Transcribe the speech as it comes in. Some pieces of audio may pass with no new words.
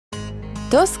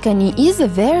Tuscany is a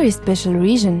very special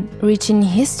region, rich in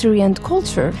history and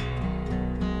culture.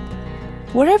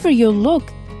 Wherever you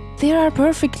look, there are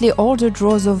perfectly ordered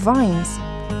rows of vines.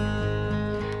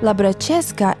 La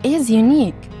Braccesca is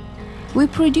unique. We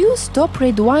produce top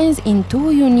red wines in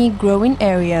two unique growing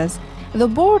areas. The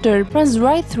border runs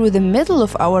right through the middle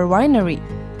of our winery.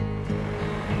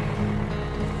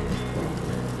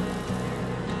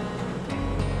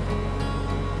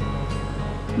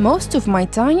 Most of my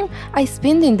time I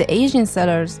spend in the Asian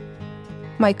cellars.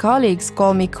 My colleagues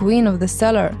call me Queen of the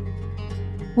Cellar.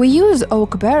 We use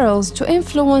oak barrels to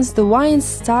influence the wine's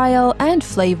style and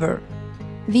flavor.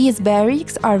 These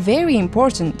barriques are very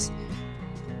important.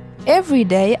 Every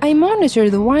day I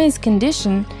monitor the wine's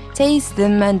condition, taste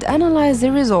them and analyze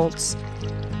the results.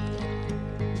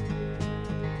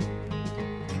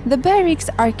 The barriques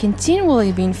are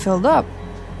continually being filled up.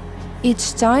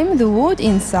 Each time the wood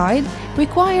inside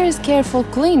requires careful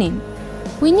cleaning.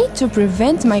 We need to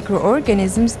prevent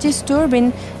microorganisms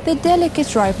disturbing the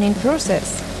delicate ripening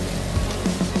process.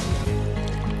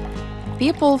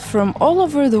 People from all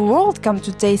over the world come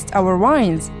to taste our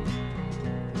wines.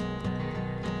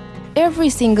 Every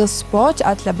single spot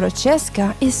at La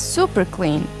Braccesca is super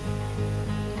clean.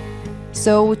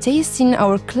 So, tasting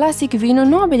our classic Vino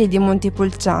Nobile di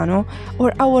Montepulciano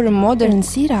or our modern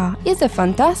Syrah is a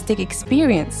fantastic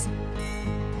experience.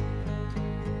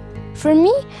 For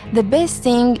me, the best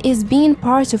thing is being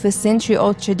part of a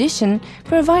century-old tradition,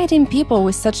 providing people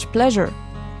with such pleasure.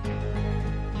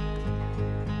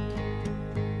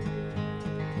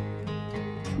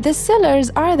 The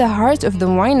cellars are the heart of the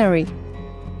winery.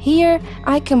 Here,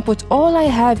 I can put all I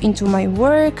have into my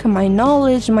work, my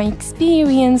knowledge, my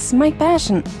experience, my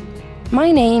passion.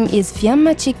 My name is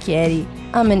Fiamma Cecchieri.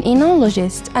 I'm an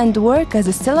enologist and work as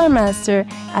a cellar master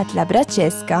at La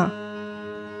Braccesca.